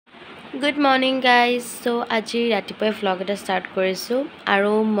Good morning guys. So আজি ৰাতিপুৱা vlog এটা start কৰিছো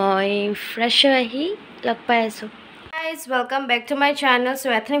আৰু মই fresh হৈ লগ পাই আছো guys welcome back to my channel so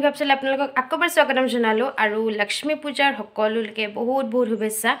ethnic ভাবছিল আপোনালোকক আকবাৰ স্বাগতম জনালো আৰু লক্ষ্মী পূজাৰ সকলোকে বহুত বহুত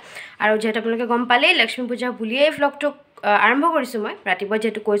শুভেচ্ছা আৰু যেটা আপোনালোকে গম পালে লক্ষ্মী পূজা বুলিয়ে vlogটো আৰম্ভ কৰিছো মই ৰাতিপুৱা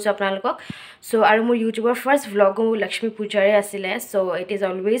যেটো কৈছো আপোনালোকক so আৰু মোৰ ইউটিউবৰ ফাৰ্স্ট vlog লক্ষ্মী পূজাৰে আছিল so it is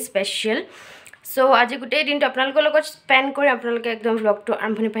always special So আজি গুটেই দিনটো আপোনালোকৰ লগত স্পেন্ড কৰি আপোনালোকে একদম vlogটো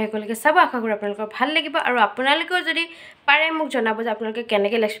আৰম্ভণি পাই গলৈকে চাব আশা কৰো আপোনালোকৰ ভাল লাগিব আৰু আপোনালোকৰ যদি পাৰে মোক জনাব যে আপোনালোকে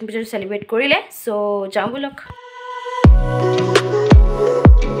কেনেকৈ লক্ষ্মী পূজা সেলিব্ৰেট কৰিলে সো যাও বলক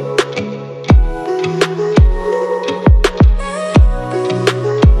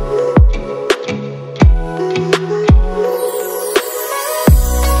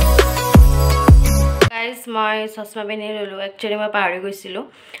মই চশমা পিনে ললো একচুয়ালি মই পাহৰি গৈছিলো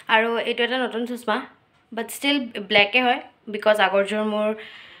আৰু এটো এটা নতুন চশমা বাট ষ্টিল ব্ল্যাক হয় বিকজ আগৰজোৰ মোৰ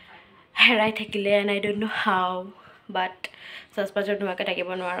হেৰাই থাকিলে and I don't know how but চশমাজোৰ ধুমাকে থাকিব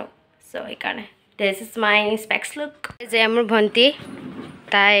নোৱাৰো সো এই কাৰণে this is my specs look যে মোৰ ভন্টি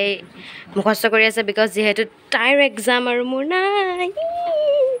তাই মুখস্থ কৰি আছে বিকজ যেহেতু তাইৰ এক্সাম আৰু মোৰ নাই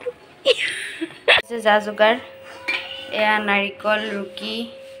যে জাজুগাৰ এয়া নাৰিকল ৰুকি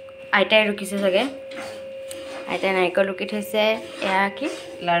আইতাই ৰুকিছে সগে আইতা নাৰিকল ৰুকি থৈছে এয়া কি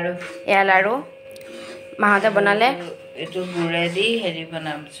লাৰু এয়া লাৰু মাহতে বনালে এটো গুৰেদি হেৰি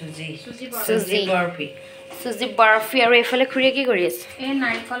বনাম সুজি বৰফি আৰু এফালে খুৰিয়ে কি কৰি আছে এই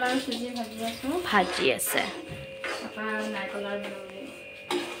নাৰিকল আৰু সুজি ভাজি আছে আপা নাৰিকল আৰু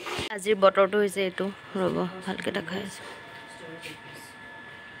আজিৰ বতৰটো হৈছে এটো ৰব ভালকে দেখাই আছে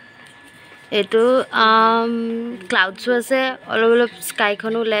এটো ক্লাউডছ আছে অলপ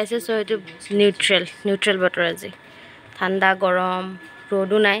স্কাইখনো ওলাইছে সো এটো নিউট্ৰেল বতৰ আজি ঠাণ্ডা গৰম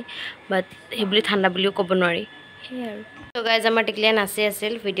ৰ'দো নাই বাট হেবলি ঠাণ্ডা বুলিও ক'ব নোৱাৰি হে আৰু সো গাইজ আমাৰ টিকলিয়া নাচি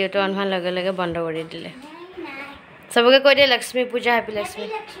আছিল ভিডিওটো অন হোৱাৰ লগে লগে বন্ধ কৰি দিলে সবকে কৈ দিয়ে লক্ষ্মী পূজা হেপী লক্ষ্মী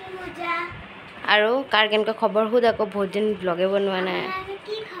পূজা আৰু কাৰ কেনকা খবৰ হুদ আকৌ বহুত দিন ব্লগে বনোৱা নাই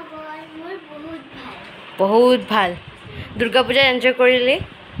কি খবৰ মোৰ বহুত ভাল দুৰ্গা পূজা এনজয় কৰিলি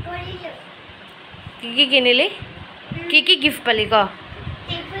কি কিনিলি কি গিফট পালি ক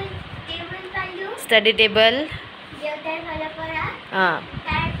টেবল পালো ষ্টাডি টেবল দেউতাৰ ফালৰ পৰা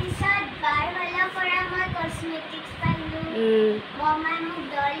তাৰ পিছত বাৰ ফালৰ পৰা মই কসমেটিক্স পালো মমাই মোক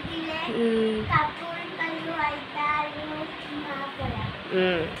ডল দিলে কাপোৰ পালো আইতা আৰু মা পৰা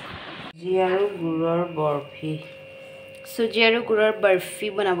সুজি আৰু গুৰৰ বৰফি সুজি আৰু গুৰৰ বৰফি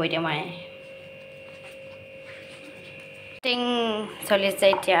বনাব এতিয়া মায়ে টিং চলিছে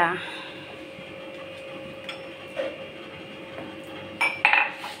এতিয়া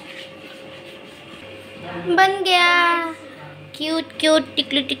बन गया क्यूट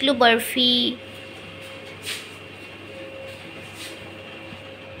टिकलू बर्फी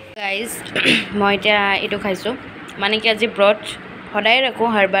गाइस मैं इतना खाइसो माने कि आज ब्रत सदाय रखो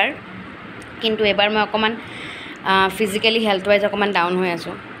हर बार किंतु एबार मैं अकमान फिजिकली हेल्थ वाइज अकमान डाउन हो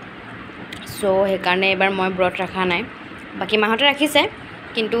आसो सो हेकारणे एबार मैं ब्रत रखा ना बाकी माहते राखिसे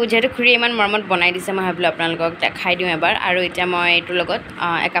किंतु जेहेतु खुरी इमान मरमत बनाई दिसे मैं भाविलो आपनालोকক देखाई दिउ एबार आरो इटा मैं एटुर लगत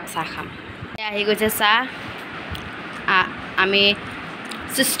एकाप चाह खाम আহি গৈছে চাহ আমি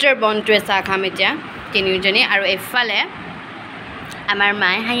সিস্টাৰ বনটোৱে চাহ খাম এতিয়া তিনিজনী আৰু এফালে আমাৰ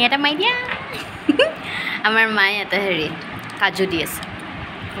মায়ে হাঁহি এটা মাৰি দিয়া আমাৰ মায়ে এটা হেৰি কাজু দি আছে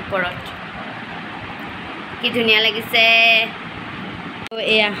ওপৰত কি ধুনীয়া লাগিছে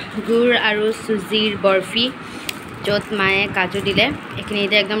এয়া গুড় আৰু সুজিৰ বৰফি য'ত মায়ে কাজু দিলে এইখিনি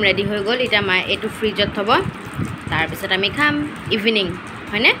এতিয়া একদম ৰেডি হৈ গ'ল এতিয়া মায়ে এইটো ফ্ৰিজত থ'ব তাৰপিছত আমি খাম ইভিনিং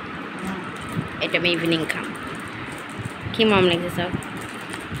হয়নে এটা আমি ইভিনিং খাম কি মৰম লাগিছে সব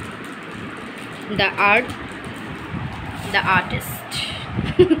দ্য আৰ্টিষ্ট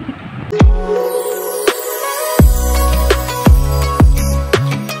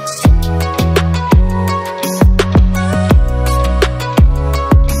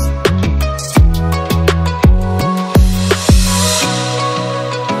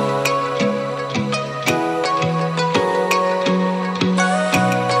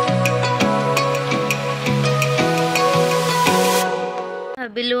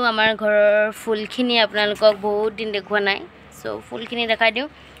ভাবিলো আমাৰ ঘৰৰ ফুলখিনি আপোনালোকক বহুত দিন দেখুৱা নাই সো ফুলখিনি দেখাই দিও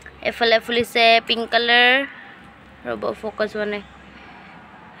এফালে ফুলিছে পিংক কালাৰ ৰব ফোকাস হোৱা নাই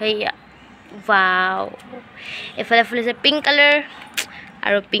হেয়া ওয়াও এফালে ফুলিছে পিংক কালাৰ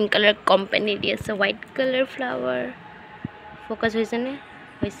আৰু পিংক কালাৰ কোম্পানী দি আছে হোৱাইট কালাৰ ফ্লাৱাৰ ফোকাস হৈছে নে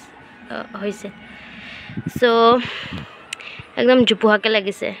হৈছে সো একদম জুপুহাকে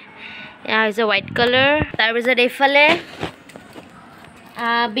লাগিছে এয়া হৈছে হোৱাইট কালাৰ তাৰ পিছত এফালে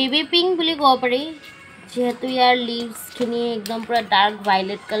বেবি পিংক বুলি ক'ব পাৰি যেহেতু ইয়াৰ লিভছখিনি একদম পুৰা ডাৰ্ক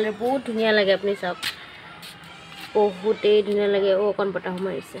ভাইলেট কালাৰ বহুত ধুনীয়া লাগে আপুনি চাওক বহুতেই ধুনীয়া লাগে অকণ বতাহ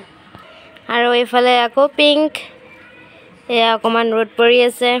মাৰিছে আৰু এইফালে আকৌ পিংক এয়া অকণমান ৰ'দ পৰি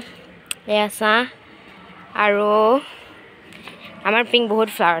আছে এয়া চাহ আৰু আমাৰ পিংক বহুত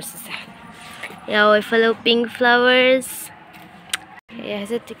ফ্লাৱাৰ্ছ আছে এয়া এইফালেও পিংক ফ্লাৱাৰ্ছ এয়া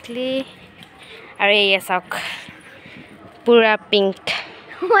হৈছে টিকলি আৰু এয়া চাওক পুৰা পিংক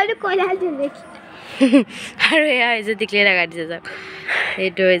মইতো কলাটো দেখি আৰু এয়া হৈছে টিকলি লগাই দিছে চাওক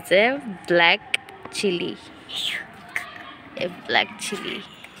এইটো হৈছে ব্লেক চিলি ব্লেক চিলি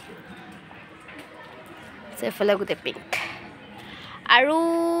এইফালে গোটেই পিংক আৰু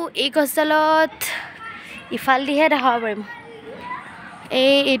এই গছডালত ইফালদিহে দেখাব পাৰিম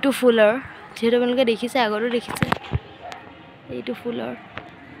এইটো ফুলৰ যিহেতু আপোনালোকে দেখিছে আগতো দেখিছে এইটো ফুলৰ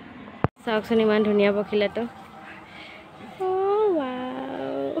চাওকচোন ইমান ধুনীয়া পখিলাটো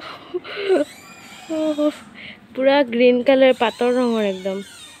পুৰা গ্ৰীণ কালাৰ পাতৰ ৰঙৰ একদম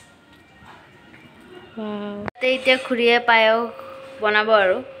এতিয়া খুৰীয়ে পায়স বনাব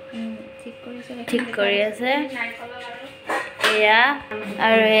আৰু ঠিক কৰি আছে এয়া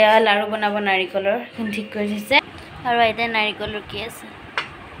আৰু এয়া লাড়ু বনাব নাৰিকলৰ ঠিক কৰি দিছে আৰু এতিয়া নাৰিকল ৰুকি আছে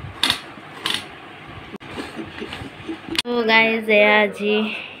গাইজ এয়া আজি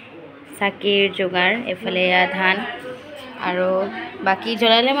চাকিৰ যোগাৰ এইফালে এয়া ধান আৰু বাকি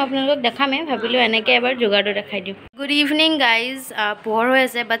জ্বলালে মই আপোনালোকক দেখামেই ভাবিলোঁ এনেকৈ এবাৰ যোগাৰটো দেখাই দিওঁ গুড ইভিনিং গাইজ পোহৰ হৈ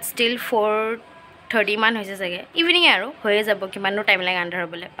আছে বাট ষ্টিল 4:30 মান হৈছে চাগে ইভিনিঙে আৰু হৈয়ে যাব কিমানো টাইম লাগে আন্ধাৰ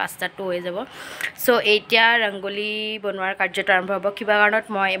হ'বলৈ 5টাতো হৈ যাব চ' এতিয়া ৰংগলী বনোৱাৰ কাৰ্যটো আৰম্ভ হ'ব কিবা কাৰণত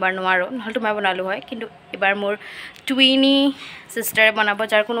মই এবাৰ নোৱাৰোঁ নহ'লেতো মই বনালোঁ হয় কিন্তু এবাৰ মোৰ টুইনি ছিষ্টাৰে বনাব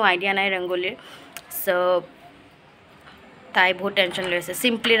যাৰ কোনো আইডিয়া নাই ৰংগলীৰ চ' তাই বহুত টেনশ্যন লৈ আছে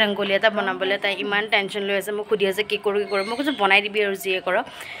চিম্পলি ৰংগলী এটা বনাবলৈ তাই ইমান টেনশ্যন লৈ আছে মোক সুধি আছে কি কৰোঁ মই কৈছোঁ বনাই দিবি আৰু যিয়ে কৰক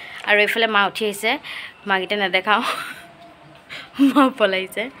আৰু এইফালে মা উঠি আহিছে মাকেইটা নেদেখাওঁ মা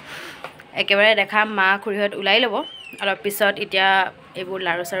পলাইছে একেবাৰে দেখাম মা খুৰীহঁত ওলাই ল'ব অলপ পিছত এতিয়া এইবোৰ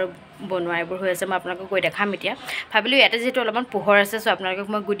লাড়ু চাড়ু বনোৱা এইবোৰ হৈ আছে মই আপোনালোকক কৈ দেখাম এতিয়া ভাবিলোঁ ইয়াতে যিহেতু অলপমান পোহৰ আছে চ' আপোনালোকক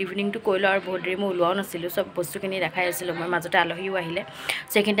মই গুড ইভিনিংটো কৈ লওঁ আৰু বহুত দেৰি মই ওলোৱাও নাছিলোঁ চব বস্তুখিনি দেখাই আছিলোঁ মই মাজতে আলহীও আহিলে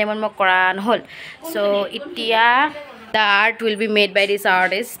চ' সেইখিনি টাইমত মই কৰা নহ'ল চ' এতিয়া the art will be made by this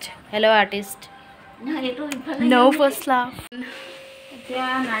artist hello' artist no' first লাভ এতিয়া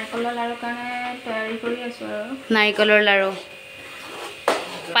নাৰিকলৰ লাড়ুৰ কাৰণে তৈয়াৰী কৰি আছোঁ আৰু নাৰিকলৰ লাড়ু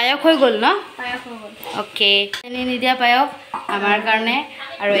পায়স হৈ গ'ল ন পায়স হৈ গ'ল অ'কে চেনি নিদিয়া পায়স আমাৰ কাৰণে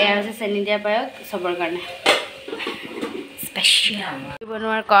আৰু এয়া হৈছে চেনি দিয়া পায়স চবৰ কাৰণে স্পেচিয়েল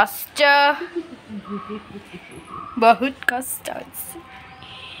বনোৱাৰ কষ্ট বহুত কষ্ট হৈছে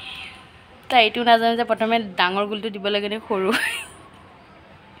তাই এইটো নাজানো যে প্ৰথমে ডাঙৰ গোলটো দিব লাগে নে সৰু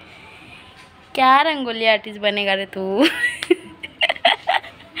क्या रंगोली आर्टिस्ट बनेगा रे तू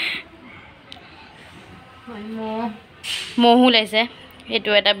মহু লাইছে এইটো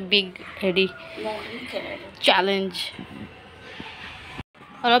এটা বিগ হেৰি চেলেঞ্জ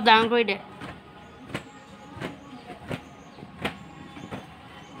অলপ ডাঙৰ কৰি দে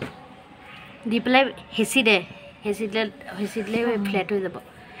দি পেলাই হেঁচি দিলে ফ্লেট হৈ যাব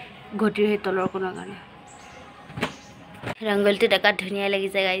ঘটিৰ সেই তলৰ কোণৰ কাৰণে ৰংগলীটো দেখাত ধুনীয়া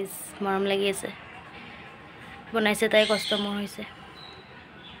লাগিছে গাইজ মৰম লাগি আছে বনাইছে তাই কষ্ট মোৰ হৈছে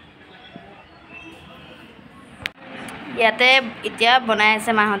ইয়াতে এতিয়া বনাই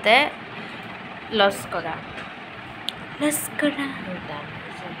আছে মাহঁতে লস্কৰা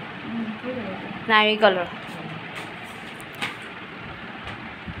নাৰিকলৰ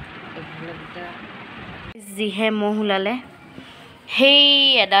যিহে মহ ওলালে সেই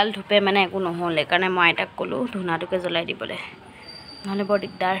এডাল ধূপে মানে একো নহ'লে কাৰণে মই আইতাক ক'লোঁ ধূনাটোকে জ্বলাই দিবলৈ নহ'লে বৰ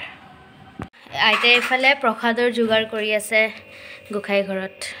দিগদাৰ আইতাই এইফালে প্ৰসাদৰ যোগাৰ কৰি আছে গোসাঁই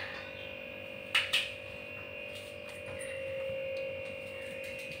ঘৰত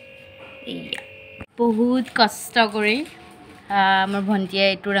বহুত কষ্ট কৰি আমাৰ ভণ্টিয়ে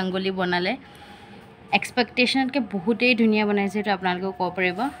এইটো ৰংগলী বনালে এক্সপেক্টেশ্যনতকৈ বহুতেই ধুনীয়া বনাইছে এইটো আপোনালোকেও ক'ব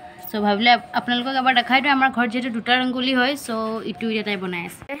পাৰিব চ' ভাবিলে আপোনালোকক এবাৰ দেখাই দিওঁ আমাৰ ঘৰত যিহেতু দুটা ৰংগলী হয় চ' ইটো এতিয়া তাই বনাই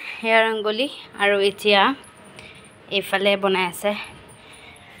আছে সেয়া ৰংগলী আৰু এতিয়া এইফালে বনাই আছে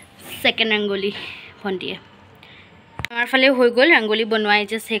ছেকেণ্ড ৰংগলী ভণ্টিয়ে আমাৰ ফালে হৈ গ'ল ৰংগলী বনোৱা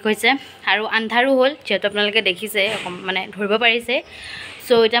এতিয়া শেষ হৈছে আৰু আন্ধাৰো হ'ল যিহেতু আপোনালোকে দেখিছে মানে ধৰিব পাৰিছে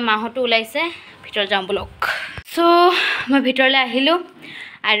চ' এতিয়া মাহঁতো ওলাইছে ভিতৰত যাওঁ বলক চ' মই ভিতৰলৈ আহিলোঁ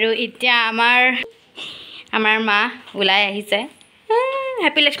আৰু এতিয়া আমাৰ মা ওলাই আহিছে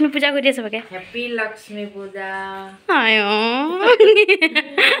হেপী লক্ষ্মী পূজা কৰি দিয়ে চবকে হেপী লক্ষ্মী পূজা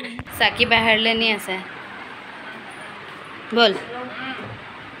চাকি বাহিৰলৈ নি আছে বল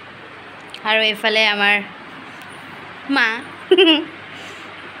আৰু এইফালে আমাৰ মা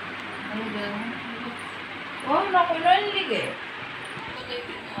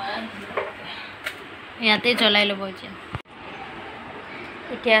ইয়াতে জ্বলাই ল'ব এতিয়া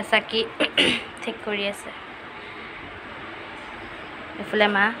এতিয়া চাকি ঠিক কৰি আছে এফালে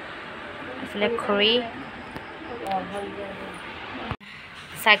মা এফালে খৰি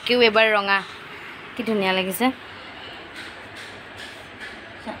চাকিও এবাৰ ৰঙা কি ধুনীয়া লাগিছে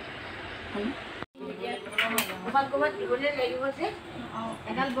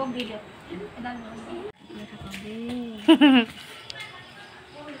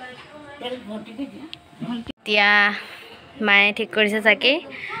এতিয়া মায়ে ঠিক কৰিছে চাকি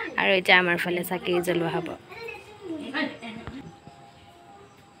আৰু এতিয়া আমাৰ ফালে চাকি জ্বলোৱা হ'ব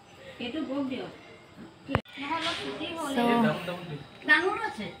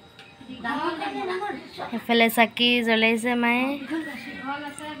এফালে চাকি জ্বলাইছে মায়ে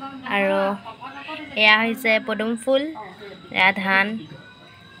আৰু এয়া হৈছে পদুম ফুল এয়া ধান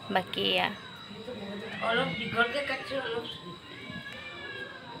বাকী এয়া অলপ দীঘলকৈ কাটিছো অলপ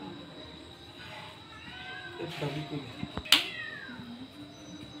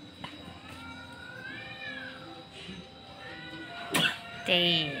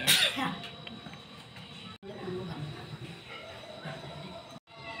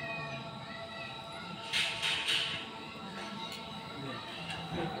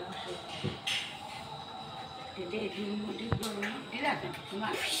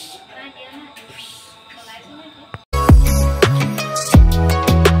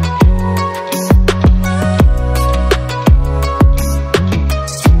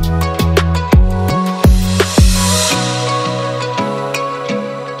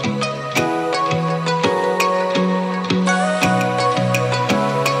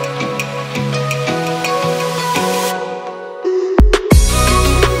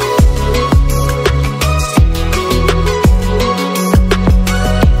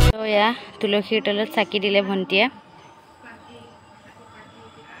তুলসীৰ তলত চাকি দিলে ভণ্টিয়ে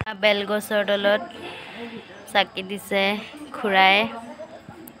বেলগছৰ তলত চাকি দিছে খুৰাই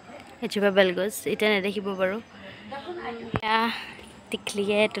এজোপা বেলগছ এতিয়া নেদেখিব বাৰু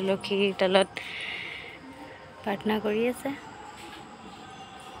টিকলিয়ে তুলসীৰ তলত প্ৰাৰ্থনা কৰি আছে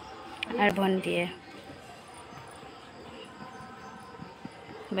আৰু ভণ্টিয়ে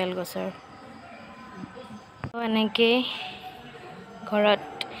বেলগছৰ এনেকৈ ঘৰত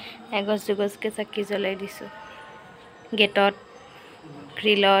এগছ দুগছকৈ চাকি জ্বলাই দিছোঁ গেটত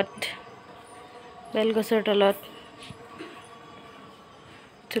গ্ৰিলত বেলগছৰ তলত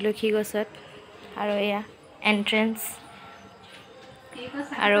তুলসী গছত আৰু এয়া এণ্ট্ৰেঞ্চ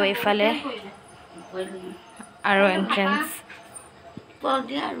আৰু এইফালে আৰু এণ্ট্ৰেঞ্চ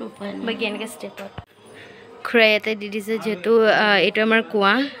বাকী এনেকৈ ষ্টেপত খুৰাই ইয়াতে দি দিছে যিহেতু এইটো আমাৰ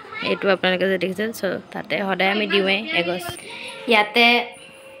কুঁৱা এইটো আপোনালোকে যে দেখিছে চ' তাতে সদায় আমি দিওঁৱেই এগছ ইয়াতে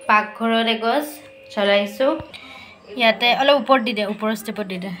পাকঘৰত এগছ জ্বলাইছোঁ ইয়াতে অলপ ওপৰত দি দে ওপৰৰ ষ্টেপত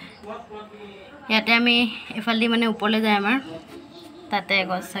দি দে ইয়াতে আমি এফালেদি মানে ওপৰলৈ যায় আমাৰ তাতে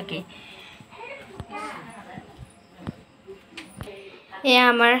এগছ চাকি এয়া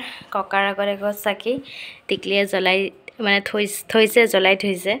আমাৰ ককাৰ আগত এগছ চাকি টিকলিয়ে জ্বলাই মানে থৈছে জ্বলাই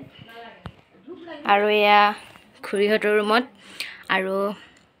থৈছে আৰু এয়া খুৰীহঁতৰ ৰুমত আৰু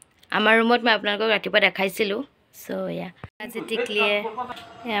আমাৰ ৰুমত মই আপোনালোকক ৰাতিপুৱা দেখাইছিলোঁ চ' এয়া আজি টিকলিয়ে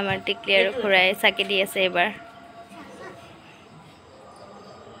আমাৰ টিকলি আৰু খুৰাই চাকি দি আছে এইবাৰ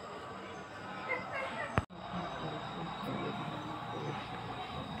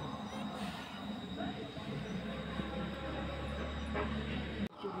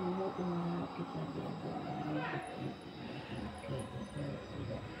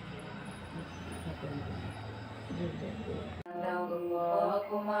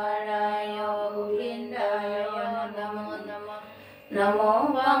नमो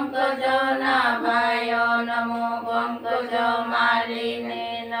पंकज नाभाय नमो पंकज मालिने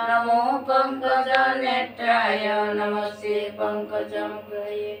नमो पंकज नेत्राय नमस्ते पंकजं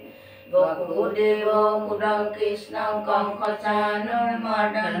गृहे वसुदेव मुदं कृष्णं कंकचानुर्मर्दनं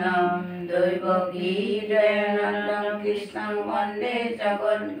दैवकीदयानन्दं कृष्णं वन्दे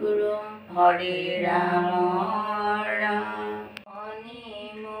जगद्गुरुं हरे राम राम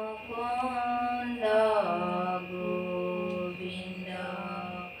मुकुन्द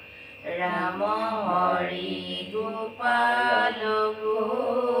राम हरि गोपाल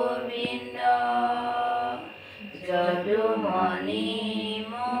गोविंद जदुमणि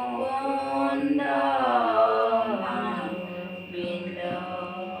मुकुंद गोविंद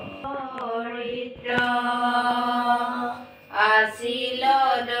दरिद्र आशिल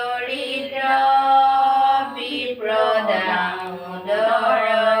दरिद्र विप्रदामोदर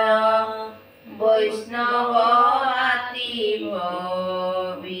वैष्णव अति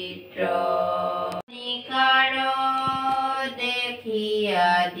पवित्र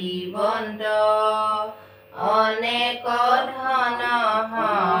জীৱন্ত অনেক ধন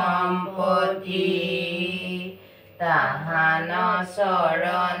সম্পত্তি তাহান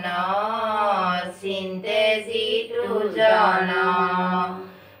চৰণ চিন্তে যিটো জন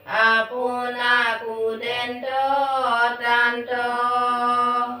আপোনাক উদেন্ত তান্ত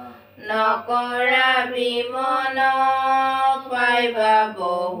নকৰা বিমন পাইবা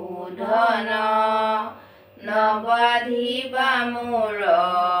বহু ধন নবাধিবা মোৰ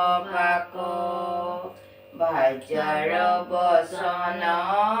পাক ভাজ্যাৰ বচন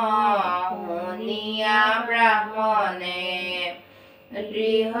শুনিয়া ব্ৰাহ্মণে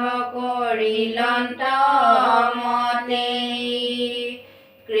দৃঢ় কৰিলন্ত মনে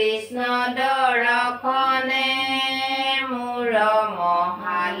কৃষ্ণ দৰ্শনে মোৰ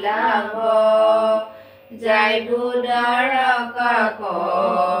মহালাভ যাই বুদৰকাক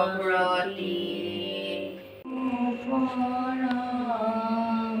প্ৰতি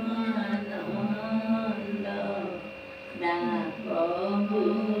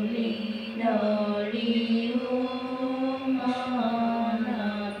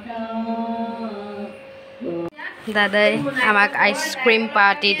দাদাই আমাক আইচক্ৰীম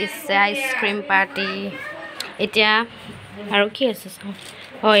পাৰ্টি দিছে আইচক্ৰীম পাৰ্টি এতিয়া আৰু কি আছে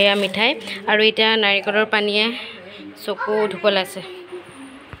অঁ এয়া মিঠাই আৰু এতিয়া নাৰিকলৰ পানীয়ে চকু ধুব লাগিছে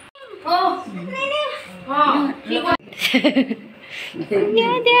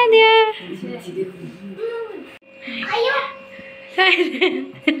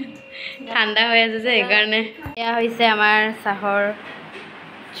ঠাণ্ডা হৈ আছে যে সেইকাৰণে এয়া হৈছে আমাৰ চাহৰ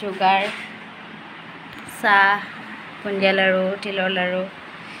চুগাৰ চাহ বুন্দিয়া লাড়ু তিলৰ লাড়ু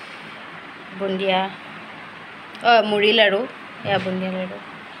বুন্দিয়া মুড়ি লাড়ু এয়া বুন্দিয়া লাড়ু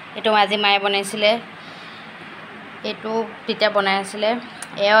এইটো আজি মায়ে বনাইছিলে এইটো তেতিয়া বনাই আছিলে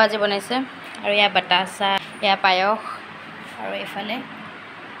এয়াও আজি বনাইছে আৰু এয়া বাটাচা এয়া পায়স আৰু এইফালে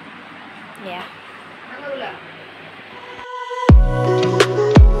এয়া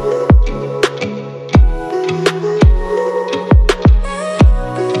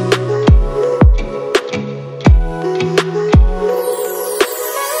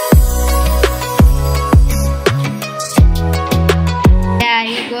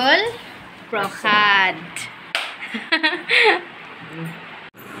प्रसाद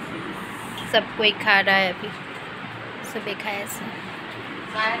सब कोई खा रहा है अभी सभी खाए से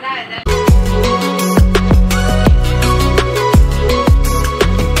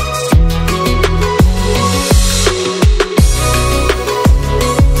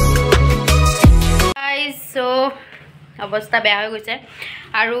सो अवस्था बेया हो गई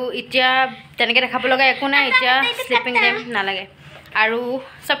और इतना तेनेके देखाब लगा एक ना इतना स्लीपिंग टाइम नालागे और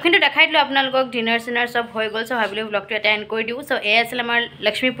सबखिनि देखाई दिलो आपनालोকক डिनार सिनार सब हो गल सो भाविलो ब्लगটো এটা এন্ড কৰি দিও सो ए আছিল আমাৰ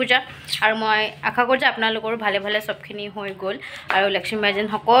লক্ষ্মী পূজা और মই আশা কৰো যে আপোনালোকৰ ভালে ভালে सबखिनि হৈ গল और लक्ष्मी माइजेन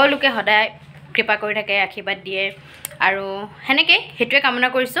সকলোকে সদায় কৃপা কৰি থাকে আশীৰ্বাদ দিয়ে আৰু হেনেকে হেতুৱে কামনা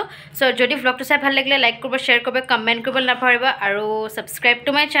কৰিছো सो যদি ব্লগটো চাই ভাল লাগিলে লাইক কৰিব শেয়াৰ কৰিব কমেন্ট কৰিব নাপাহৰিবা আৰু সাবস্ক্ৰাইব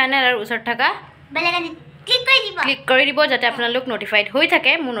টু মাই চেনেল আৰু ওচৰত থকা ক্লিক কৰি দিব যাতে আপোনালোক নটিফাইড হৈ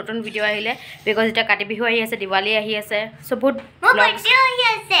থাকে মোৰ নতুন ভিডিও আহিলে বিকজ এটা কাতি বিহু আহি আছে দিৱালী আহি আছে সো বহুত ব্লগছ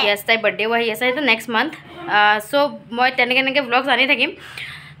ইয়েস তাই বাৰ্থডেও আহি আছে এটা নেক্সট মান্থ সো মই তেনেকে ব্লগছ আনি থাকিম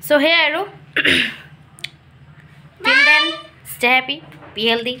সো হে আৰু till then stay happy be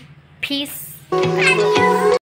healthy peace